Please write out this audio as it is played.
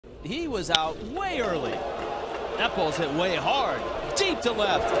he was out way early. That ball's hit way hard. Deep to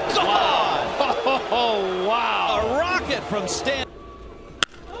left. Gone! Oh, wow. A rocket from Stanton.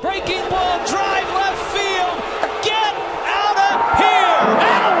 Breaking ball, drive left field. Get out of here!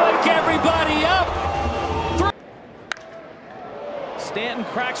 That'll wake everybody up. Stanton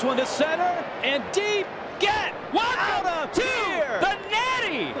cracks one to center and deep. Get out of here! The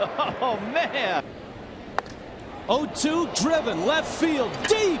natty! Oh, man. 0-2 driven left field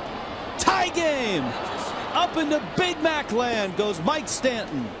deep. Tie game. Up into Big Mac land goes Mike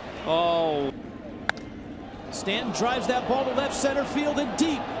Stanton. Oh. Stanton drives that ball to left center field and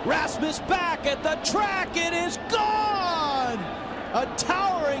deep. Rasmus back at the track. It is gone. A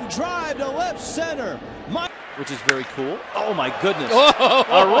towering drive to left center. Which is very cool. Oh, my goodness. Oh.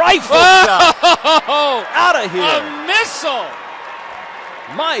 A rifle shot. Out of here. A missile.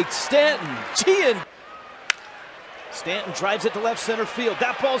 Mike Stanton. Stanton drives it to left center field.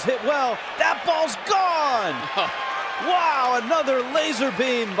 That ball's hit well. That ball's gone. Wow, another laser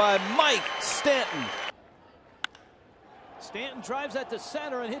beam by Mike Stanton. Stanton drives that to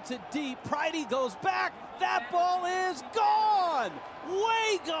center and hits it deep. Pridey goes back. That ball is gone.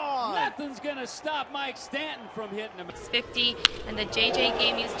 Way gone. Nothing's going to stop Mike Stanton from hitting him. 50 and the JJ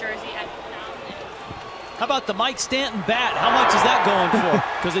Game Used jersey at How about the Mike Stanton bat? How much is that going for?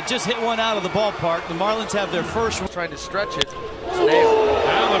 Because it just hit one out of the ballpark. The Marlins have their first one. Trying to stretch it. Nailed.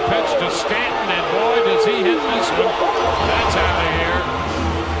 Now the pitch to Stanton, and boy, does he hit this one. That's out of here.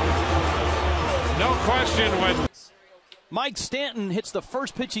 No question with Mike Stanton hits the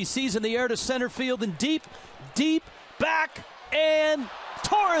first pitch he sees in the air to center field and deep, back, and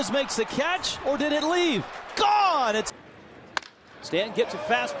Torres makes the catch, or did it leave? Gone! Stanton gets a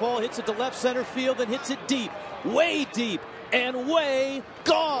fastball, hits it to left center field, and hits it deep, and way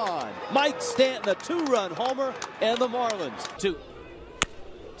gone. Mike Stanton, a two-run homer, and the Marlins. Two.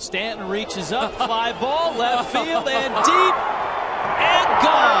 Stanton reaches up, fly ball, left field, and deep, and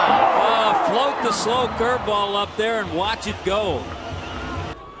gone. Float the slow curveball up there and watch it go.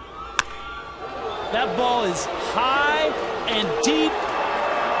 That ball is high and deep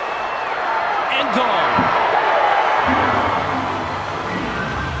and gone.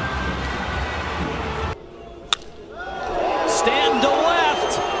 Stanton to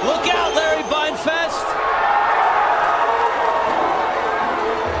left. Look out, Larry Beinfest.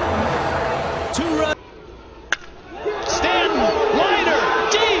 Two-run. Stanton, liner,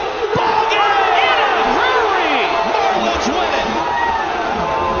 deep, ball game, in a hurry. Marlins win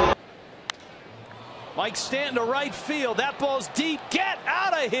it. Mike Stanton to right field. That ball's deep. Get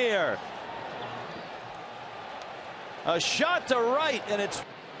out of here. A shot to right, and it's...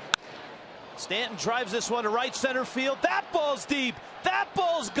 Stanton drives this one to right center field. That ball's deep. That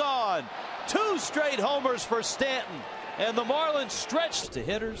ball's gone. Two straight homers for Stanton. And the Marlins stretch to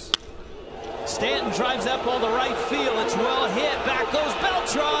hitters. Stanton drives that ball to right field. It's well hit. Back goes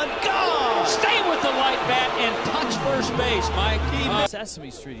Beltran. Gone. Stay with the light bat and touch first base, Mike.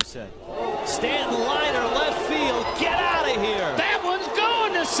 Sesame Street, he said. Stanton liner left field. Get out of here. That one's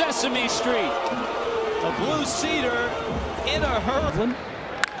going to Sesame Street. A blue cedar in a hurry.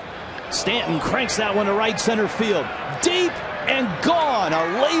 Stanton cranks that one to right center field. Deep and gone.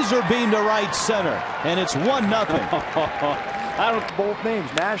 A laser beam to right center. And it's 1-0. I don't both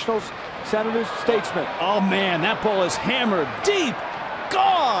names. Nationals, Senators, Statesmen. Oh, man, that ball is hammered. Deep.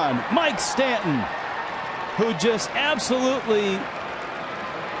 Gone. Mike Stanton, who just absolutely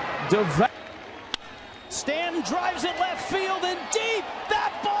Stanton drives it left field and deep.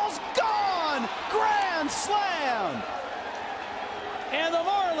 That ball's gone. Grand slam. And the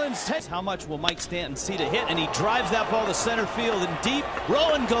Marlins take. How much will Mike Stanton see to hit? And he drives that ball to center field and deep.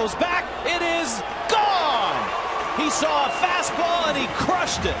 Rowan goes back. It is gone. He saw a fastball and he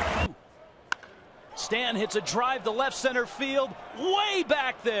crushed it. Stanton hits a drive to left center field. Way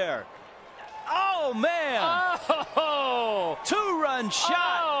back there. Oh, man. Oh. Two-run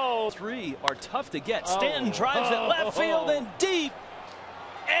shot. Oh. Three are tough to get. Stanton drives it left field and deep.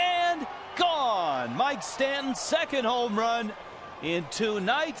 And gone. Mike Stanton's second home run in 2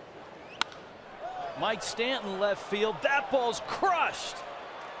 nights. Mike Stanton left field. That ball's crushed.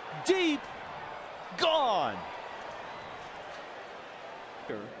 Deep. Gone.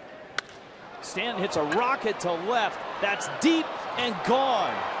 Stanton hits a rocket to left. That's deep and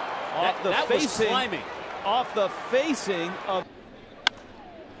gone. Off the facing of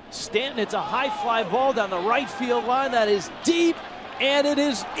Stanton. It's a high fly ball down the right field line. That is deep, and it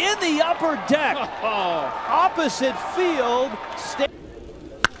is in the upper deck. Opposite field.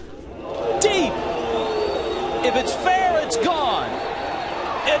 Deep. If it's fair, it's gone.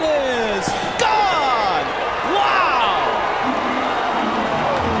 It is gone. Wow.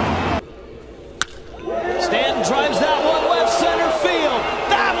 drives that one left center field.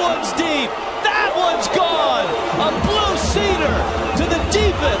 That one's deep. That one's gone. A blue cedar to the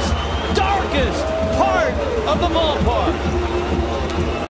deepest